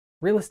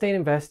Real estate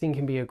investing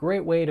can be a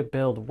great way to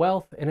build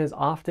wealth and is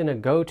often a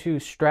go-to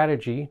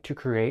strategy to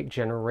create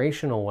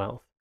generational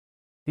wealth.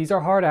 These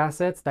are hard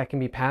assets that can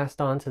be passed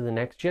on to the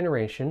next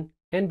generation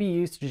and be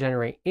used to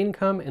generate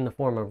income in the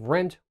form of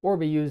rent or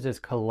be used as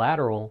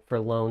collateral for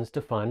loans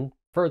to fund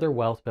further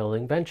wealth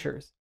building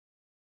ventures.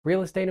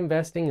 Real estate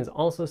investing is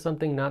also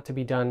something not to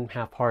be done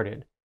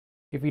half-hearted.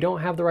 If you don't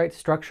have the right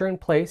structure in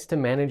place to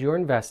manage your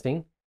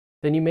investing,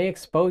 then you may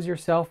expose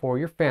yourself or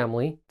your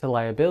family to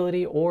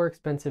liability or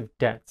expensive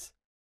debts.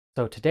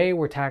 So today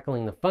we're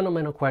tackling the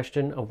fundamental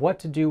question of what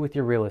to do with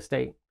your real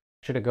estate.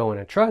 Should it go in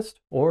a trust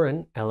or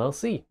an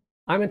LLC?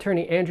 I'm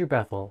attorney Andrew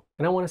Bethel,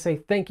 and I want to say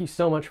thank you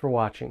so much for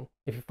watching.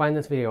 If you find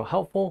this video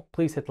helpful,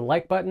 please hit the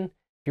like button.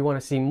 If you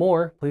want to see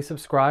more, please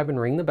subscribe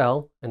and ring the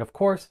bell. And of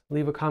course,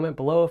 leave a comment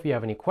below if you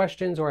have any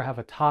questions or have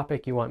a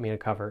topic you want me to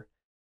cover.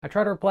 I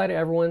try to reply to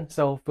everyone,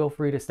 so feel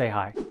free to stay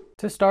high.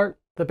 To start,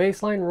 the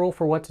baseline rule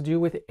for what to do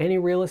with any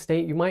real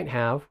estate you might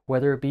have,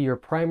 whether it be your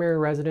primary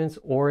residence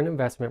or an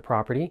investment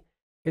property,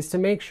 is to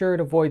make sure it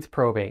avoids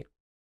probate.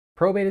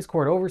 Probate is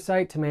court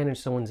oversight to manage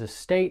someone's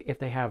estate if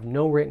they have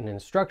no written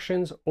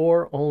instructions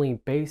or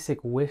only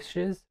basic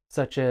wishes,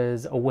 such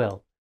as a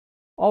will.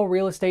 All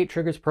real estate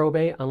triggers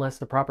probate unless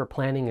the proper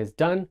planning is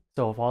done,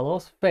 so if all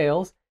else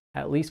fails,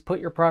 at least put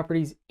your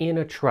properties in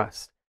a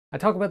trust. I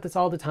talk about this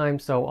all the time,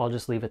 so I'll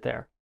just leave it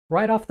there.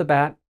 Right off the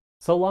bat,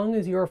 so long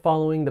as you are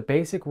following the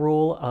basic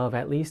rule of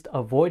at least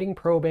avoiding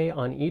probate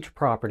on each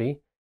property,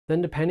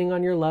 then depending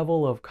on your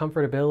level of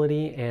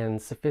comfortability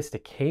and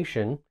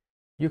sophistication,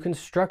 you can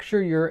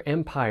structure your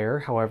empire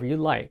however you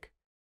like.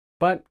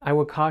 But I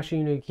would caution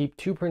you to keep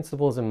two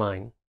principles in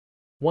mind.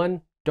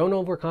 One, don't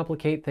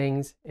overcomplicate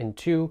things, and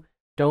two,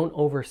 don't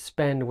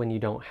overspend when you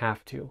don't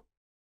have to.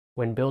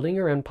 When building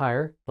your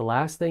empire, the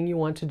last thing you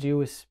want to do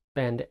is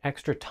spend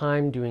extra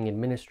time doing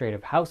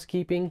administrative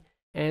housekeeping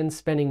and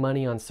spending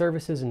money on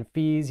services and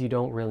fees you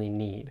don't really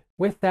need.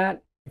 With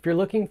that, if you're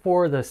looking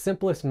for the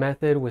simplest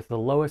method with the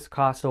lowest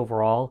cost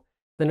overall,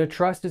 then a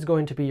trust is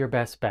going to be your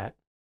best bet.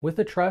 With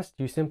a trust,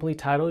 you simply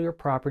title your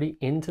property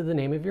into the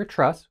name of your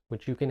trust,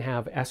 which you can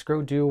have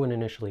escrow do when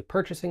initially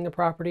purchasing the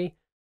property,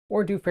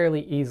 or do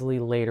fairly easily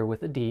later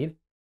with a deed.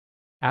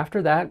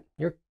 After that,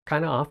 you're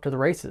kind of off to the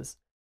races.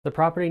 The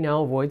property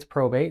now avoids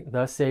probate,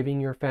 thus saving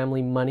your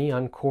family money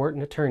on court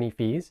and attorney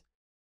fees.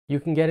 You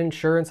can get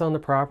insurance on the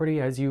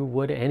property as you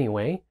would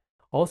anyway.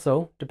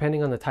 Also,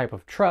 depending on the type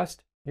of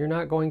trust, you're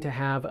not going to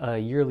have a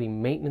yearly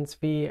maintenance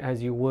fee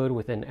as you would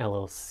with an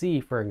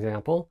LLC, for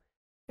example.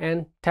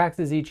 And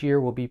taxes each year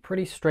will be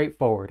pretty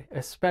straightforward,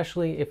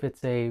 especially if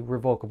it's a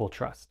revocable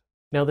trust.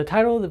 Now, the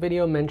title of the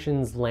video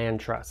mentions land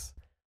trusts.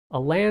 A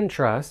land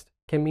trust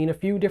can mean a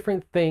few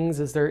different things,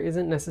 as there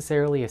isn't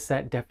necessarily a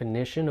set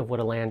definition of what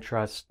a land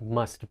trust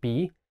must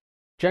be.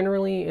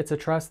 Generally, it's a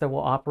trust that will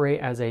operate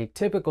as a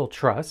typical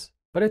trust,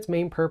 but its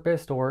main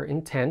purpose or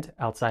intent,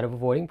 outside of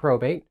avoiding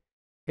probate,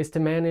 is to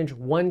manage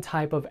one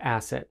type of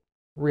asset,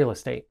 real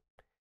estate.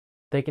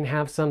 They can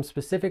have some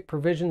specific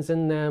provisions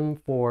in them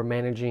for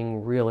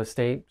managing real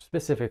estate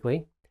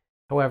specifically.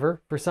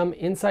 However, for some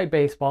inside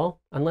baseball,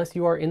 unless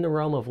you are in the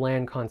realm of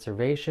land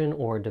conservation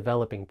or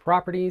developing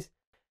properties,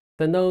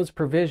 then those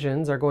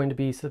provisions are going to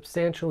be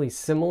substantially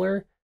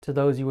similar to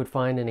those you would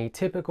find in a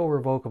typical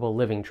revocable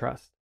living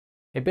trust.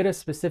 A bit of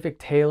specific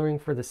tailoring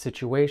for the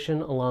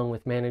situation along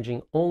with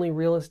managing only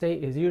real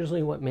estate is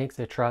usually what makes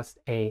a trust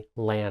a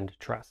land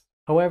trust.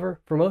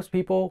 However, for most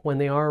people, when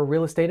they are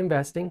real estate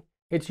investing,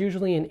 it's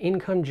usually an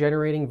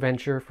income-generating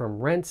venture from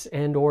rents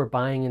and or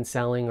buying and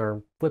selling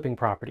or flipping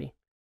property.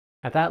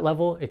 At that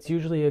level, it's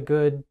usually a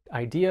good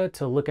idea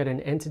to look at an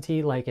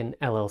entity like an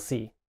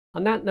LLC.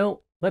 On that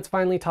note, let's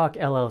finally talk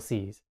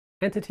LLCs.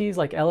 Entities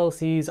like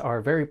LLCs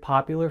are very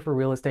popular for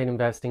real estate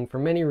investing for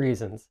many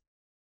reasons.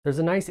 There's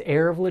a nice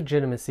air of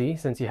legitimacy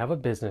since you have a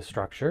business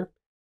structure.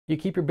 You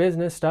keep your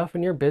business stuff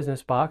in your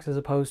business box as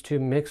opposed to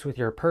mixed with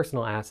your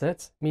personal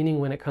assets, meaning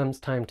when it comes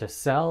time to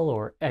sell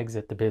or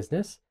exit the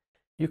business,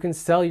 you can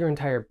sell your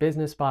entire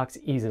business box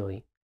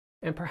easily.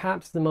 And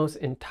perhaps the most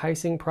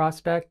enticing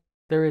prospect,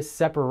 there is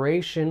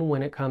separation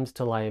when it comes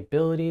to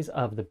liabilities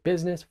of the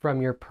business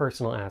from your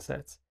personal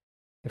assets.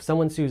 If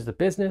someone sues the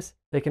business,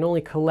 they can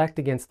only collect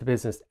against the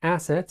business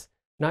assets,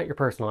 not your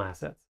personal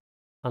assets,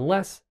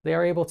 unless they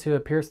are able to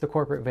pierce the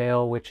corporate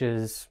veil, which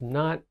is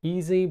not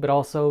easy, but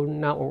also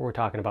not what we're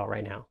talking about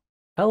right now.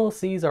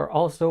 LLCs are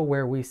also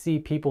where we see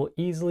people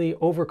easily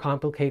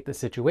overcomplicate the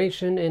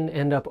situation and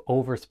end up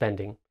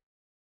overspending.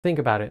 Think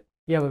about it.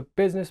 You have a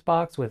business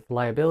box with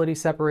liability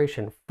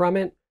separation from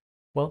it.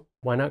 Well,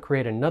 why not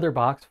create another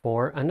box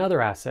for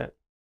another asset?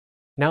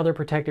 Now they're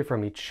protected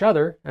from each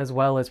other as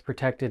well as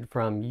protected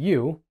from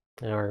you,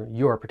 or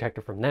you are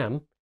protected from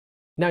them.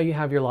 Now you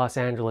have your Los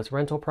Angeles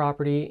rental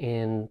property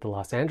in the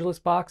Los Angeles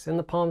box and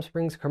the Palm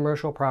Springs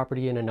commercial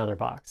property in another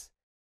box.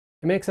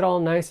 It makes it all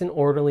nice and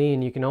orderly,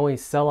 and you can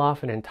always sell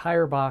off an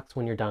entire box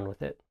when you're done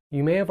with it.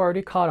 You may have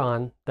already caught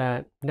on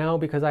that now,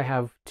 because I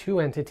have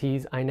two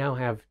entities, I now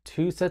have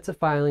two sets of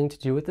filing to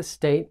do with the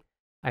state.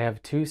 I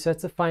have two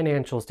sets of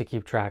financials to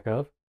keep track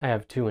of. I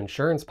have 2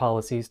 insurance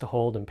policies to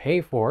hold and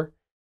pay for.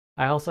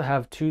 I also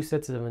have 2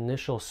 sets of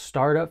initial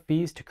startup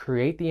fees to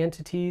create the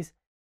entities.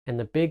 And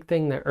the big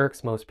thing that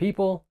irks most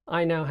people,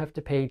 I now have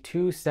to pay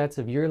 2 sets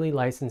of yearly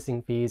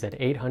licensing fees at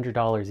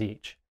 $800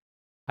 each.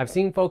 I've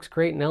seen folks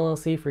create an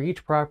LLC for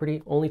each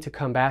property only to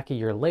come back a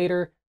year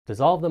later,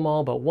 dissolve them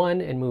all but one,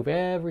 and move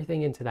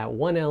everything into that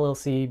one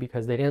LLC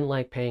because they didn't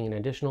like paying an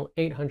additional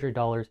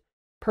 $800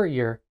 per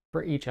year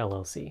for each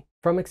LLC.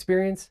 From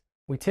experience,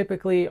 we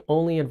typically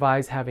only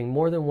advise having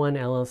more than one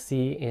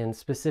LLC in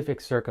specific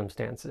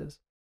circumstances.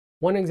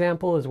 One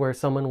example is where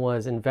someone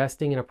was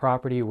investing in a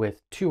property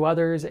with 2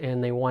 others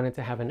and they wanted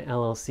to have an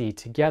LLC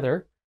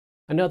together.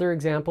 Another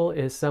example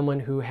is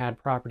someone who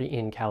had property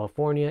in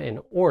California and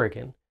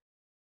Oregon.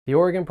 The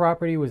Oregon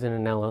property was in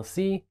an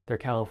LLC, their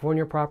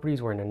California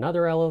properties were in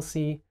another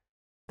LLC.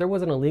 There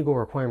wasn't a legal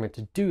requirement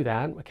to do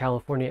that. A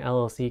California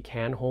LLC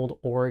can hold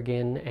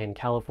Oregon and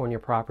California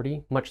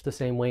property, much the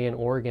same way an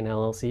Oregon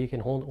LLC can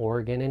hold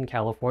Oregon and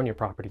California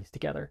properties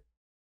together.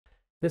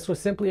 This was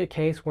simply a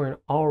case where an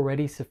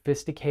already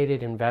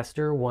sophisticated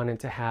investor wanted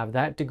to have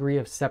that degree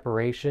of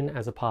separation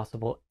as a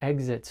possible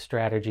exit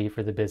strategy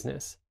for the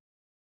business.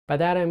 By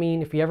that I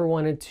mean if you ever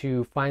wanted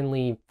to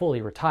finally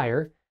fully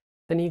retire,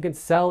 then you could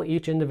sell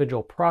each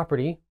individual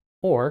property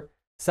or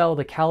sell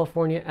the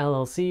California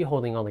LLC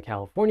holding all the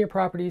California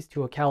properties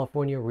to a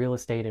California real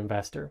estate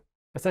investor.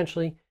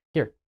 Essentially,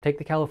 here, take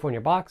the California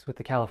box with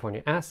the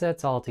California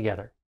assets all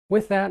together.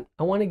 With that,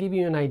 I want to give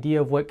you an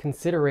idea of what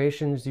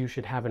considerations you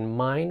should have in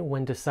mind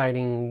when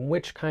deciding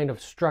which kind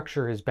of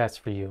structure is best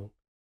for you.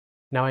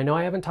 Now, I know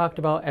I haven't talked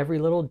about every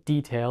little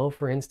detail.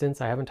 For instance,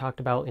 I haven't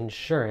talked about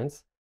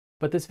insurance,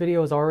 but this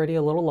video is already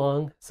a little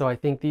long, so I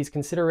think these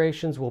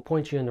considerations will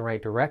point you in the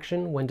right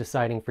direction when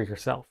deciding for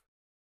yourself.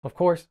 Of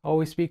course,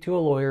 always speak to a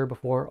lawyer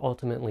before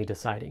ultimately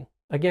deciding.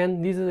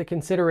 Again, these are the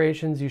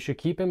considerations you should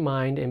keep in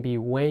mind and be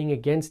weighing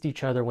against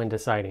each other when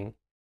deciding.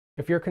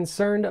 If you're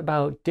concerned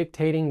about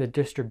dictating the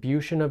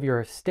distribution of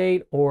your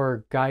estate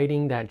or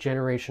guiding that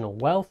generational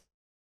wealth,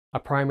 a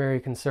primary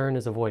concern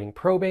is avoiding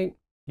probate,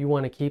 you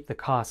want to keep the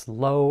costs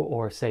low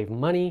or save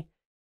money,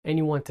 and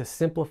you want to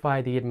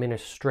simplify the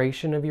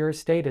administration of your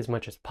estate as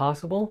much as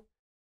possible,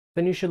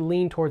 then you should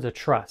lean towards a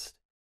trust.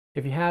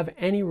 If you have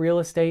any real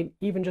estate,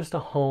 even just a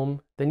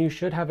home, then you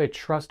should have a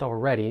trust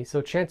already,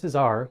 so chances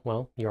are,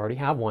 well, you already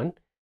have one,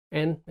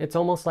 and it's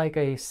almost like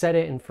a set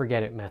it and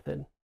forget it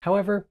method.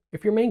 However,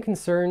 if your main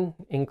concern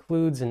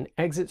includes an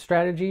exit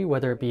strategy,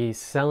 whether it be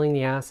selling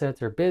the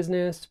assets or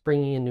business,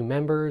 bringing in new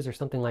members, or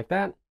something like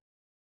that,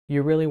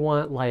 you really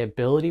want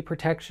liability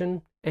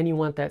protection, and you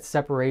want that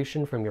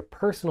separation from your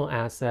personal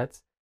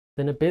assets,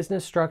 then a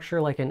business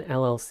structure like an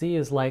LLC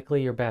is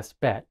likely your best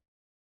bet.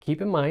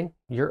 Keep in mind,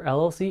 your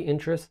LLC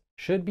interests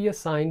should be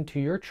assigned to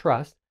your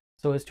trust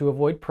so as to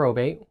avoid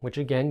probate, which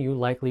again, you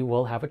likely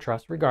will have a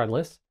trust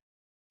regardless.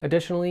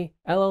 Additionally,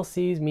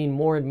 LLCs mean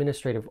more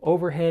administrative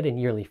overhead and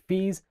yearly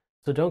fees,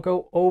 so don't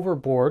go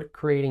overboard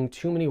creating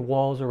too many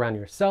walls around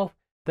yourself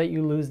that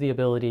you lose the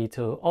ability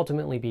to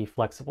ultimately be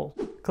flexible.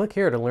 Click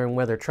here to learn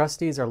whether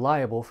trustees are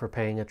liable for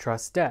paying a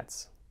trust's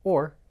debts,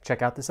 or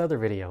check out this other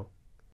video.